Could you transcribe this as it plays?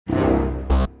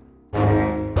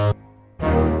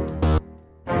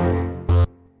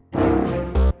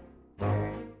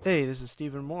Hey, this is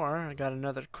Stephen Moore. I got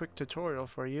another quick tutorial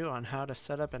for you on how to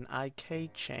set up an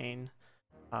IK chain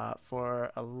for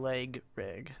a leg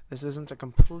rig. This isn't a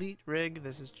complete rig,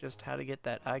 this is just how to get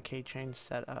that IK chain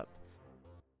set up.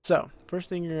 So, first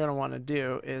thing you're going to want to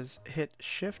do is hit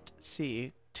Shift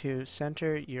C to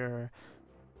center your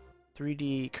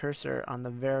 3D cursor on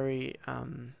the very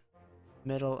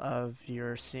middle of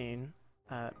your scene,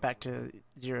 back to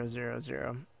 0, 0,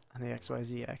 0 on the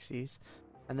XYZ axes.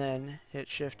 And then hit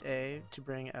Shift A to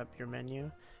bring up your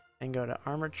menu and go to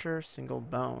Armature Single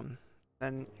Bone.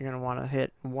 Then you're going to want to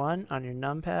hit 1 on your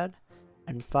numpad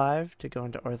and 5 to go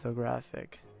into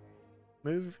orthographic.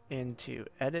 Move into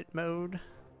edit mode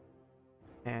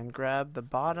and grab the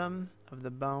bottom of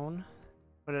the bone,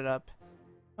 put it up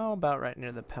about right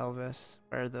near the pelvis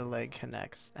where the leg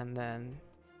connects, and then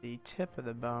the tip of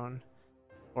the bone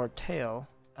or tail,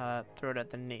 throw it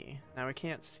at the knee. Now we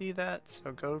can't see that,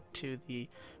 so go to the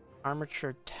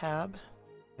Armature tab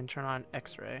and turn on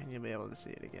X-ray and you'll be able to see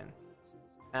it again.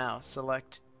 Now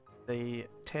select the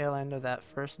tail end of that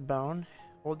first bone,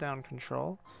 hold down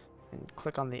Control and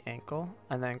click on the ankle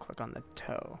and then click on the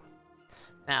toe.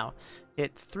 Now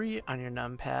hit 3 on your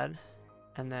numpad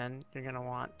and then you're going to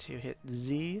want to hit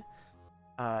Z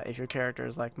if your character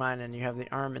is like mine and you have the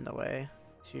arm in the way,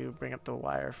 to bring up the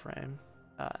wireframe.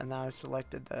 And now I've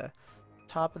selected the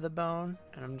top of the bone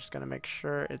and I'm just going to make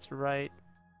sure it's right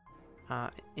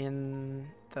in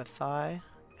the thigh,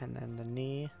 and then the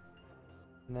knee,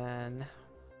 and then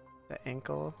the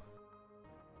ankle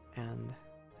and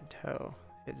the toe.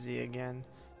 Hit Z again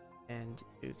and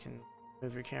you can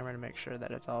move your camera to make sure that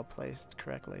it's all placed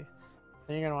correctly.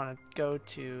 Then you're going to want to go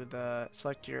to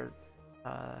select your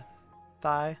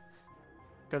thigh,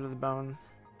 go to the bone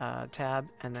tab,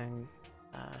 and then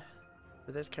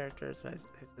for this character it's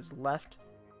his left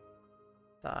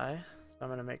thigh, so I'm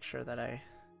going to make sure that I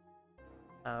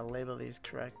label these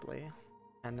correctly,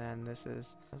 and then this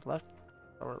is his left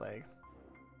lower leg,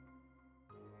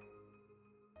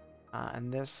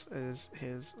 and this is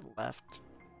his left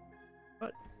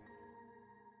foot.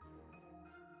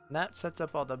 And that sets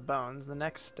up all the bones. The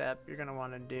next step you're going to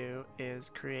want to do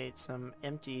is create some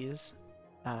empties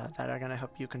that are going to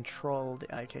help you control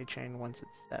the IK chain once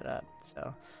it's set up.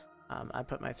 So I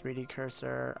put my 3D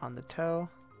cursor on the toe,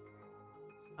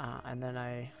 and then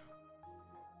I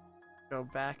go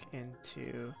back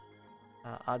into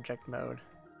object mode,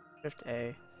 Shift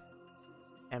A,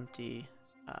 empty,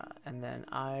 and then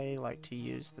I like to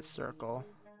use the circle.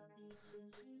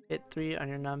 Hit 3 on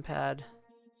your numpad,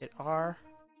 hit R,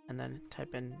 and then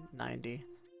type in 90,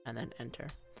 and then enter.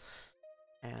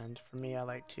 And for me,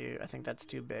 I think that's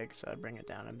too big, so I bring it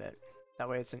down a bit. That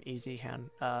way it's an easy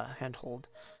handhold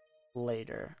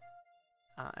later,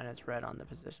 and it's red on the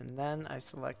position. Then I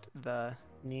select the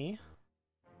knee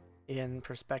in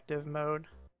perspective mode,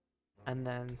 and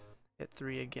then hit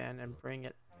 3 again and bring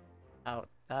it out.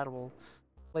 That will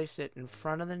place it in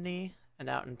front of the knee and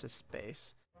out into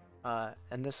space,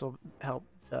 and this will help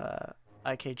the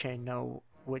IK chain know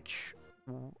which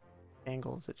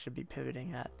angles it should be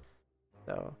pivoting at.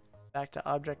 So back to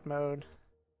object mode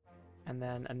and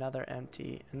then another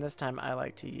empty, and this time I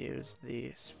like to use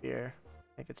the sphere.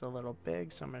 I think it's a little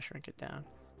big, so I'm going to shrink it down,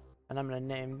 and I'm going to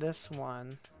name this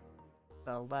one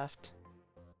the left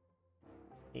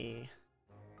knee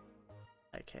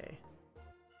IK,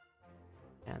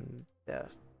 and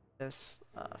this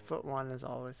foot one is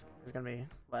going to be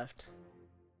left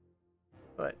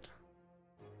foot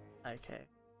IK.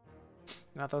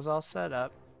 Now those all set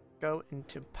up, go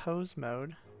into pose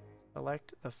mode,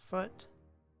 select the foot,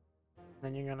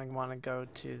 then you're going to want to go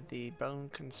to the bone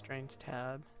constraints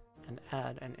tab and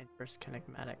add an inverse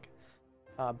kinematic.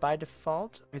 By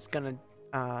default it's going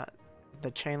to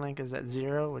the chain link is at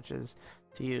 0, which is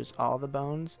to use all the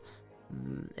bones.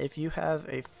 If you have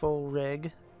a full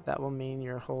rig, that will mean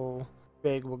your whole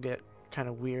rig will get kind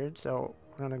of weird, so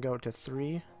we're going to go to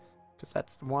 3, because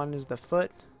that's 1 is the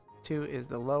foot, 2 is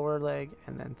the lower leg,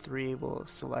 and then 3 will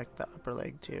select the upper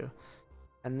leg too.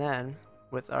 And then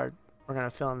we're going to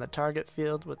fill in the target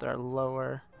field with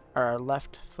our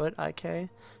left foot IK,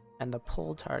 and the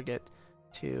pull target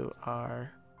to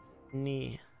our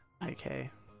knee IK.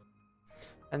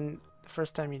 And the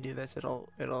first time you do this,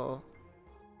 it'll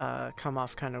come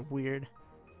off kind of weird.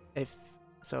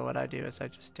 So what I do is I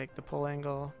just take the pull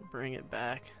angle, bring it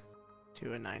back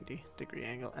to a 90-degree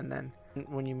angle, and then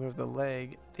when you move the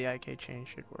leg, the IK chain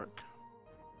should work.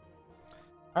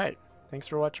 Alright, thanks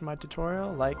for watching my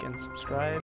tutorial. Like and subscribe.